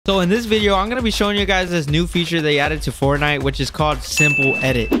So in this video, I'm going to be showing you guys this new feature they added to Fortnite, which is called Simple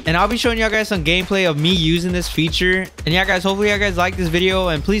Edit. And I'll be showing you guys some gameplay of me using this feature. And yeah, guys, hopefully you guys like this video.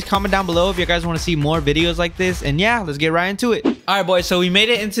 And please comment down below if you guys want to see more videos like this. And yeah, let's get right into it. All right, boys. So we made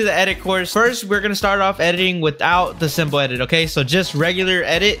it into the edit course. First, we're going to start off editing without the Simple Edit. Okay, so just regular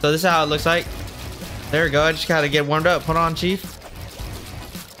edit. So this is how it looks like. There we go. I just got to get warmed up. Hold on, Chief.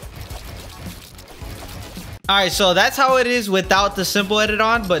 All right, so that's how it is without the Simple Edit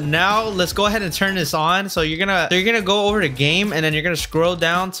on. But now let's go ahead and turn this on. So you're gonna go over to game, and then you're gonna scroll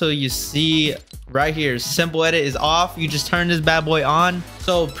down till you see right here Simple Edit is off. You just turn this bad boy on.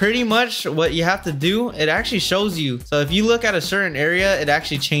 So pretty much what you have to do, it actually shows you. So if you look at a certain area, it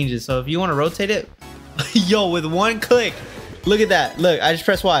actually changes. So if you want to rotate it, yo, with one click, look at that. Look, I just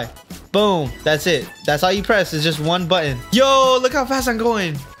press Y. Boom, that's it. That's all you press, is just one button. Yo, look how fast I'm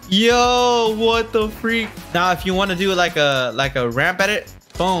going. Yo, what the freak? Now if you want to do like a ramp edit,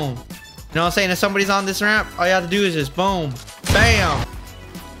 boom, you know what I'm saying? If somebody's on this ramp, all you have to do is just boom, bam.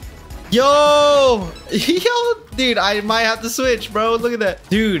 Yo, dude, I might have to switch, bro. Look at that,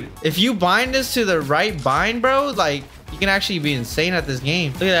 dude. If you bind this to the right bind, bro, like you can actually be insane at this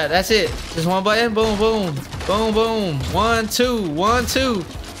game. Look at that. That's it. Just one button. Boom, boom, boom, boom. 1, 2, 1, 2.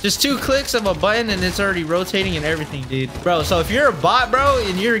 Just 2 clicks of a button and it's already rotating and everything, dude. Bro, so if you're a bot, bro,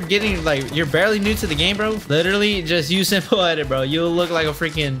 and you're getting like, you're barely new to the game, bro, literally just use Simple Edit, bro. You'll look like a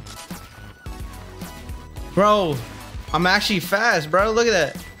freaking... Bro, I'm actually fast, bro. Look at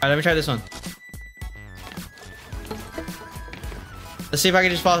that. All right, let me try this one. Let's see if I can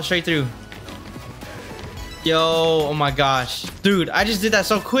just follow straight through. Yo, oh my gosh. Dude, I just did that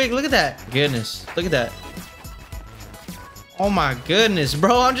so quick. Look at that. Goodness, look at that. Oh my goodness,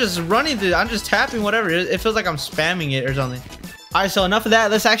 bro. I'm just running through. I'm just tapping whatever. It feels like I'm spamming it or something. All right, so enough of that.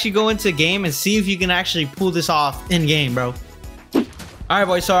 Let's actually go into game and see if you can actually pull this off in game, bro. All right,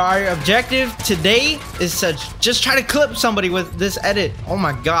 boys. So our objective today is to just try to clip somebody with this edit. Oh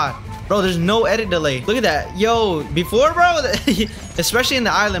my God, bro. There's no edit delay. Look at that. Yo, before, bro, especially in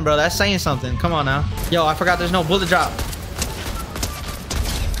the island, bro, that's saying something. Come on now. Yo, I forgot there's no bullet drop.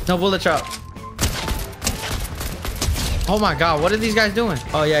 No bullet drop. Oh my God, what are these guys doing?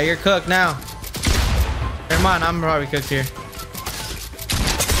 Oh yeah, you're cooked now. Never mind, I'm probably cooked here.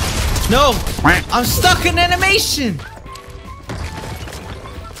 No, I'm stuck in animation.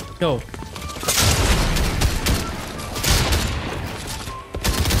 Yo.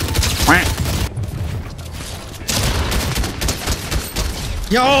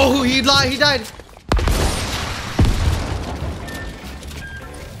 Yo, he died.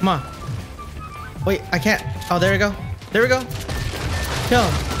 Come on. Wait, I can't. Oh, there we go. There we go. Kill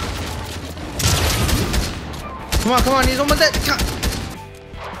him. Come on. He's almost dead.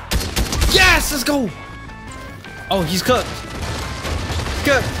 Yes, let's go. Oh, he's cooked.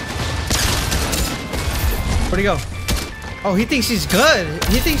 Good. Where'd he go? Oh, he thinks he's good.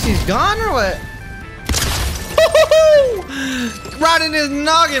 He thinks he's gone or what? Right in his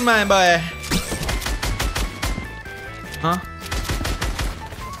noggin, my boy. Huh?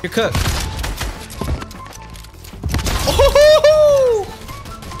 You're cooked.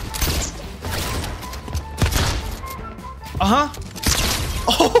 Oh,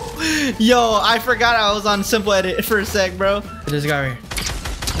 yo, I forgot I was on Simple Edit for a sec, bro. There's a guy right here.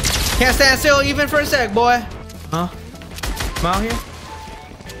 Can't stand still even for a sec, boy. Huh? Come out here.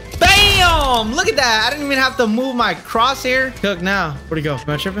 Bam! Look at that. I didn't even have to move my crosshair. Cook now. Where'd he go? Am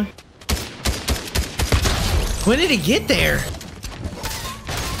I tripping? When did he get there?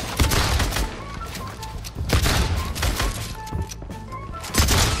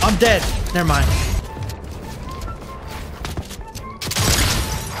 I'm dead. Never mind.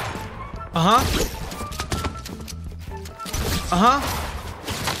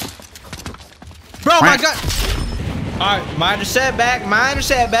 Bro, my God. All right, minor setback.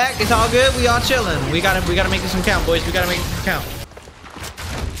 It's all good. We all chilling. We gotta make this one count, boys. We gotta make this one count.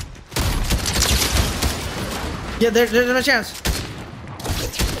 Yeah, there's no chance.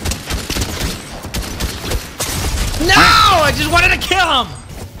 No! I just wanted to kill him.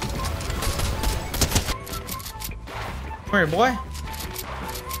 Come here, boy.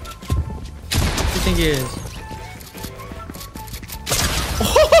 What do you think he is?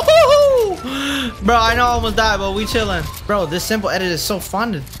 Bro, I know I almost died, but we chilling. Bro, this Simple Edit is so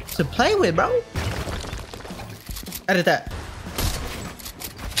fun to play with, bro. Edit that.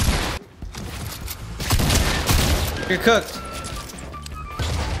 You're cooked.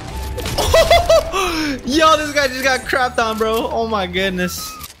 Yo, this guy just got crapped on, bro. Oh my goodness.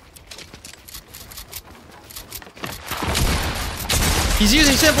 He's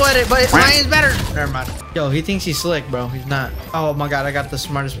using simple edit, but mine's better. Never mind. Yo, he thinks he's slick, bro. He's not. Oh my god, I got the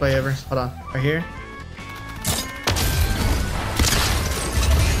smartest play ever. Hold on. Right here.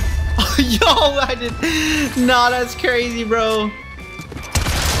 Oh, yo, I did. Nah, that's crazy, bro.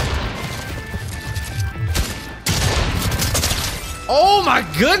 Oh my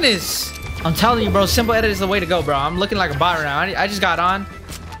goodness. I'm telling you, bro, simple edit is the way to go, bro. I'm looking like a bot right now. I just got on.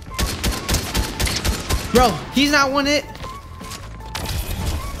 Bro, he's not one hit.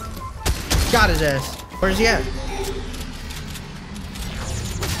 Got his ass. Where's he at?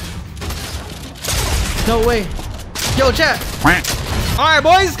 No way. Yo, chat. All right,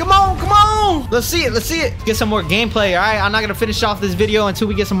 boys, come on, come on. Let's see it, let's see it. Get some more gameplay, all right? I'm not gonna finish off this video until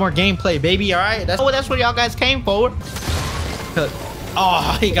we get some more gameplay, baby, all right? That's what y'all guys came for.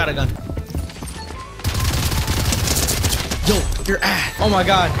 Oh, he got a gun. Yo, your ass. Oh my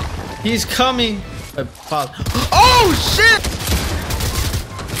god. He's coming. Oh shit!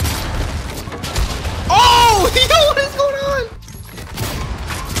 Oh, yo, what is going on?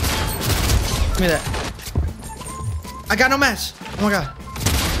 Give me that. I got no match. Oh my god.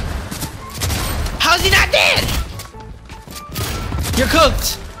 How's he not dead? You're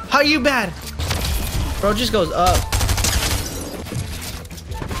cooked. How are you bad? Bro, just goes up.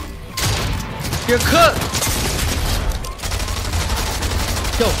 You're cooked.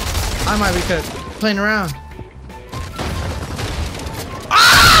 Yo, I might be cooked. Playing around.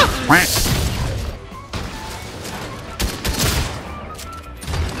 Ah!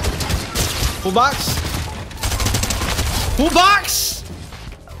 Full box. Full box.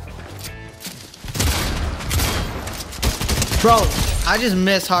 Bro, I just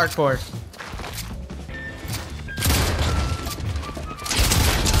missed hardcore.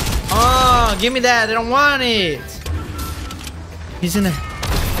 Oh, give me that. They don't want it. He's in there.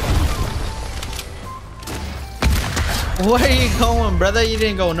 Where are you going, brother? You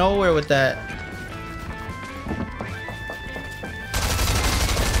didn't go nowhere with that.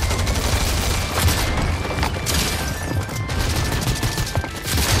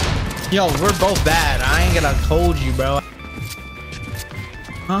 Yo, we're both bad. I ain't gonna hold you, bro.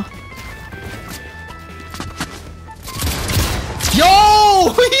 Huh? Yo!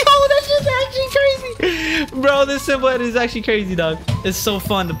 Yo, that's just actually crazy. Bro, this simple edit is actually crazy, dog. It's so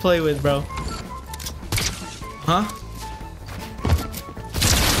fun to play with, bro. Huh?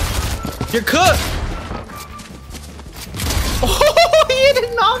 You're cooked. Oh, he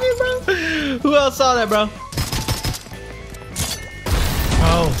didn't knock me, bro. Who else saw that, bro?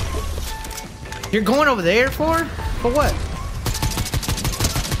 Oh. You're going over there for what?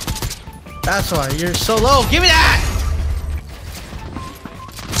 That's why you're so low. Give me that.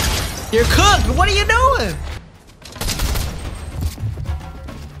 You're cooked. What are you doing?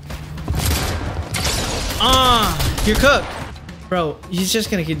 You're cooked. Bro, he's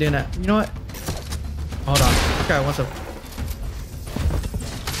just gonna keep doing that. You know what? Hold on. Okay, what's up?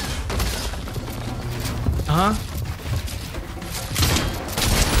 Uh-huh.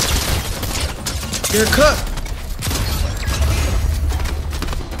 You're cooked.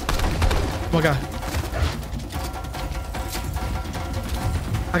 Oh my god.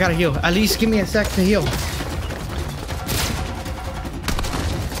 I gotta heal. At least give me a sec to heal.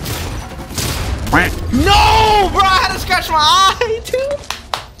 No, bro, I had to scratch my eye,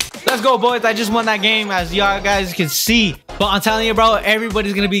 dude. Let's go, boys. I just won that game, as y'all guys can see. But I'm telling you, bro,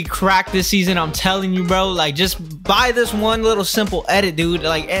 everybody's gonna be cracked this season. I'm telling you, bro. Like, just buy this one little simple edit, dude.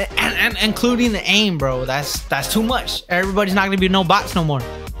 Like, and including the aim, bro. That's too much. Everybody's not gonna be no bots no more.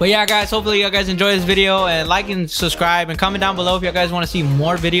 But yeah, guys, hopefully you guys enjoy this video, and like and subscribe and comment down below if you guys want to see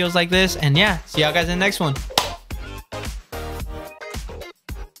more videos like this. And yeah, see y'all guys in the next one.